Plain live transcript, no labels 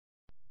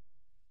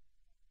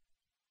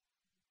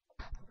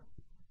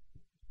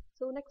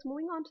So next,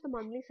 moving on to the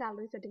monthly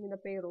salary setting in the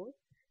payroll.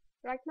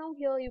 Right now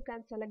here you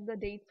can select the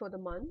date for the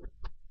month,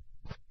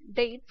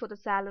 date for the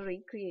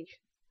salary creation.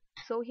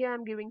 So here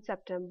I'm giving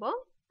September,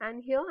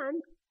 and here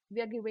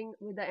we are giving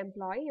with the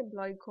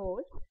employee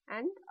code,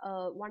 and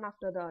one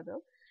after the other.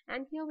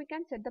 And here we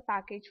can set the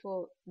package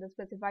for the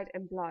specified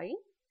employee,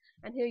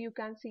 and here you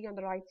can see on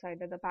the right side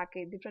that the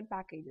package, different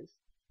packages,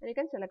 and you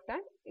can select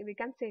that. We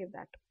can save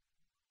that.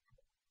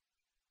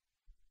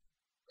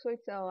 So it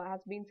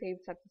has been saved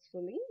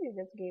successfully. You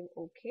just give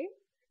OK.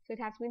 So it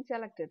has been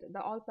selected.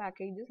 The all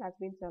packages has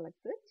been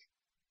selected.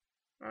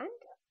 And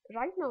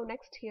right now,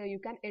 next here you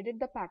can edit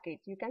the package.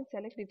 You can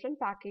select different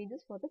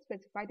packages for the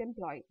specified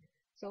employee.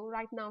 So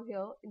right now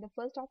here in the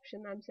first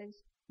option, I'm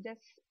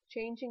just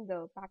changing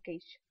the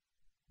package,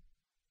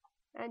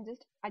 and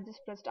I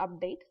just pressed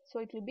update. So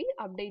it will be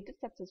updated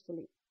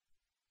successfully.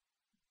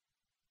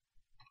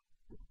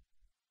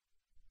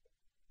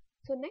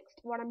 So next,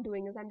 what I'm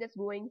doing is I'm just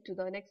going to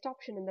the next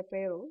option in the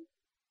payroll,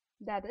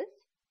 that is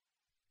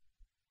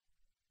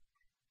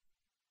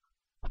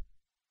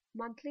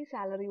monthly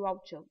salary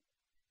voucher.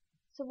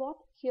 So what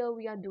here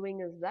we are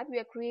doing is that we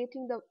are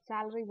creating the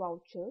salary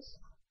vouchers.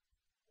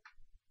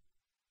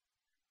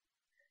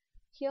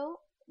 Here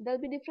there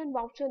will be different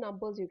voucher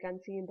numbers you can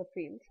see in the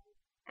fields,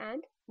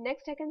 and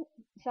next I can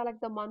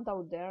select the month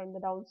out there on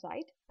the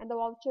downside, and the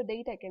voucher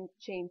date I can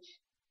change.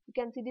 You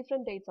can see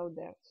different dates out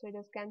there, so I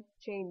just can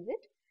change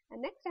it.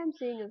 And next I'm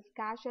seeing is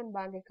cash and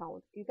bank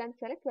account. You can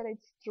select whether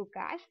it's through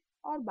cash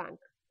or bank,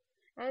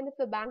 and if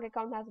the bank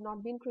account has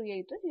not been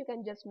created, you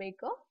can just make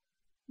a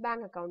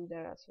bank account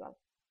there as well.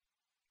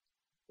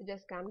 You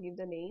just can give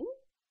the name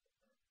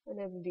and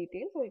every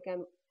detail, so you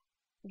can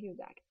give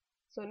that.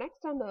 So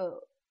next on the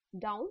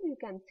down you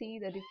can see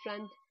the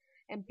different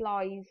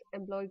employees,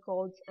 employee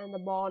codes, and the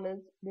bonus,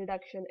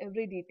 deduction,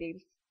 every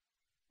details.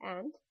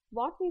 And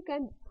what we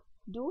can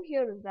do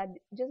here is that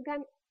just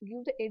can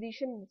give the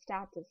addition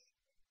status,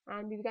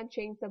 and you can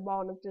change the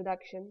bonus,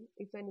 deduction,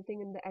 if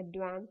anything in the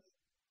advance,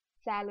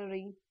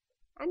 salary,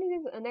 and it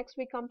is next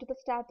we come to the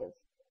status.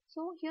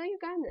 So here you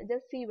can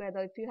just see whether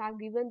if you have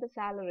given the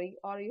salary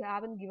or you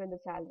haven't given the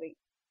salary.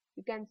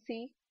 You can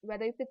see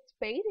whether if it's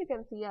paid, you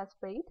can see as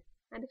paid,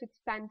 and if it's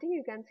pending,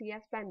 you can see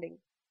as pending.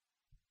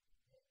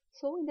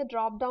 So in the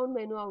drop down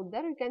menu out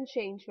there, you can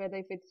change whether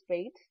if it's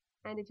paid,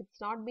 and if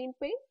it's not been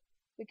paid,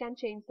 we can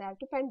change that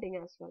to pending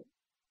as well.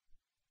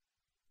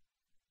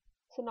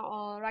 So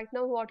now right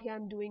now what here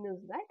I'm doing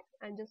is that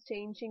I'm just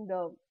changing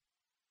the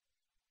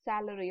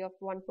salary of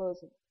one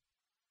person,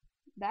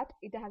 that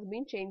it has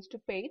been changed to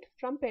paid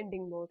from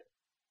pending mode.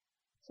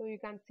 So you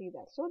can see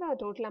that. So the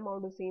total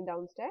amount is seen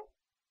downstairs.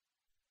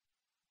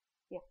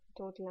 Yeah,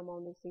 total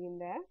amount is seen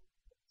there.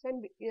 So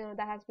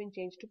that has been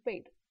changed to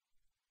paid.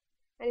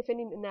 And if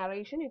any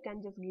narration, you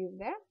can just give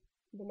there.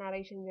 The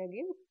narration we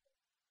give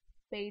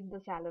paid the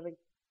salary.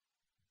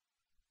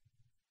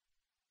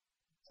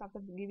 So after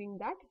giving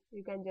that,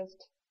 you can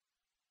just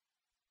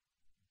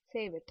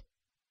save it.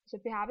 So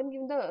if you haven't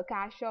given the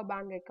cash or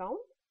bank account,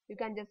 you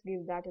can just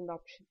give that in the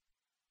option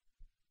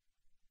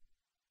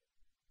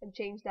and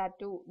change that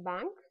to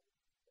bank,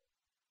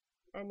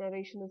 and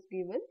narration is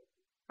given,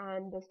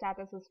 and the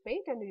status is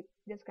paid, and you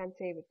just can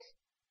save it.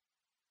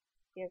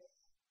 Yes.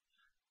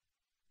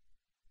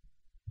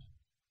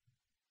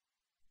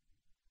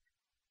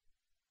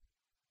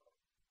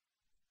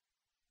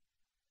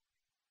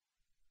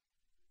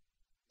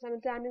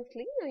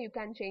 Simultaneously, you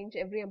can change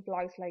every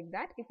employees like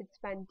that. If it's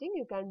pending,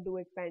 you can do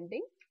it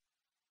pending.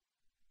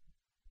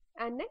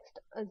 And next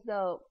is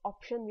the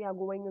option we are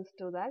going is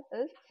to that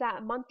is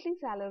monthly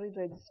salary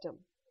register.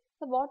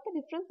 So what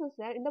the difference is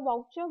there in the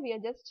voucher, we are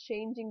just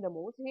changing the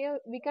mode. Here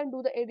we can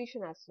do the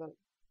addition as well.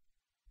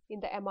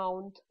 In the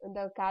amount, in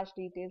the cash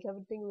details,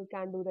 everything we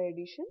can do the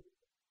addition,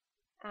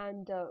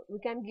 and we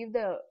can give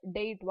the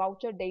date,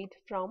 voucher date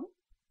from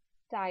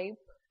type,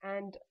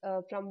 and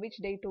from which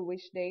date to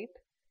which date,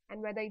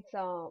 and whether it's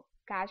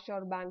cash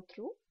or bank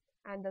through,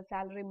 and the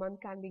salary month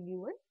can be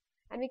given,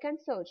 and we can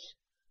search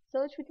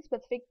with a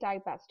specific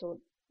type as told.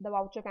 The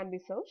voucher can be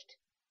searched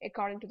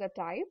according to the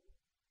type.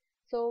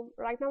 So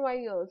right now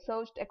I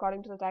searched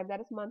according to the type, that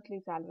is monthly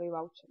salary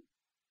voucher.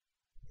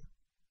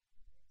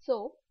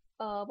 So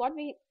what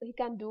we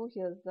can do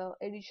here is the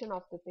addition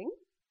of the thing.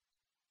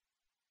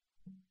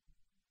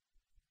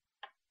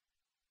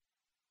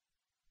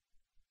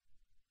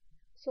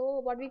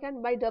 So what we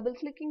can, by double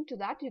clicking to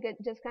that, you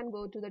can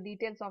go to the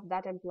details of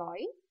that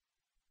employee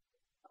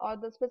or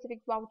the specific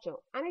voucher,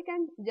 and I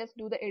can just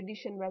do the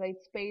addition whether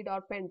it's paid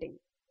or pending.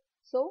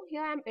 So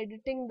here I am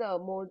editing the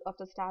mode of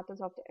the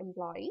status of the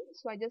employee.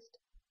 So I just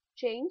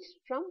change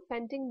from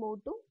pending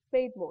mode to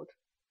paid mode,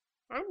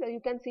 and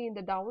you can see in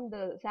the down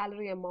the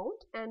salary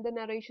amount and the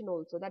narration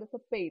also, that is the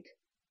paid.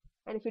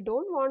 And if you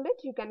don't want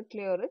it, you can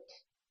clear it,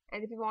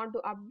 and if you want to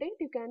update,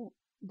 you can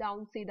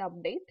down see the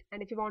update,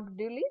 and if you want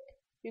to delete,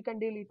 you can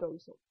delete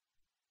also.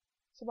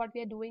 So what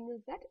we are doing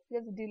is that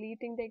just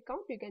deleting the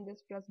account, you can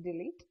just press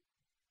delete.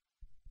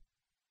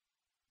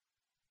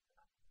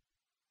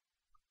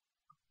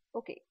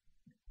 Okay,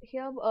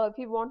 Here if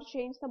you want to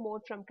change the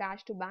mode from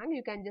cash to bank,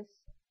 you can just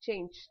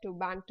change to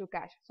bank to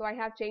cash. So I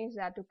have changed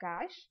that to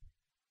cash,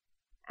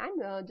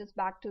 and just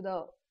back to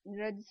the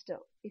register.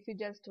 If you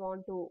just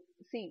want to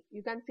see,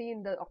 you can see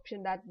in the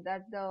option that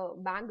the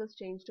bank is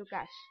changed to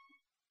cash.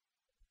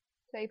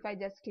 So if I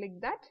just click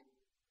that,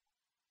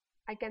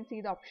 I can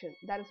see the option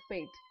that is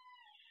paid.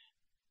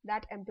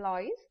 That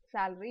employee's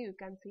salary, you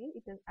can see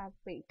it is as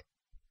paid.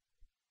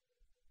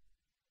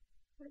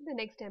 And the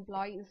next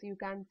employee is, you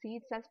can see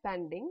it says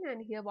pending,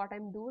 and here what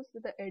I'm doing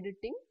is the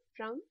editing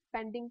from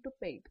pending to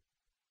paid.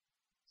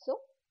 So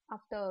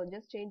after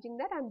just changing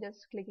that, I'm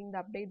just clicking the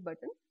update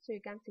button, so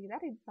you can see that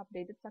it's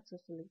updated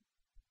successfully.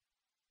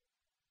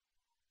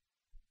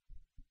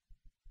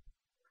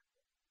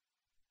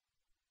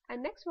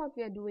 And next what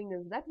we are doing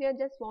is that we are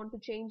just want to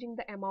changing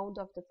the amount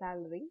of the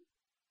salary.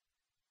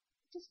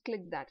 Just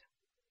click that.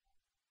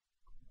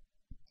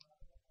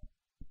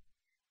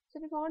 So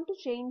if you want to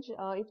change,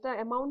 if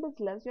the amount is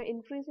less, we are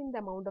increasing the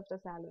amount of the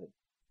salary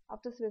of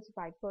the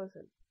specified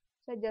person.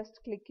 So just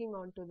clicking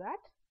onto that,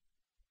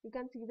 you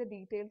can see the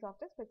details of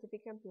the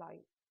specific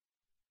employee.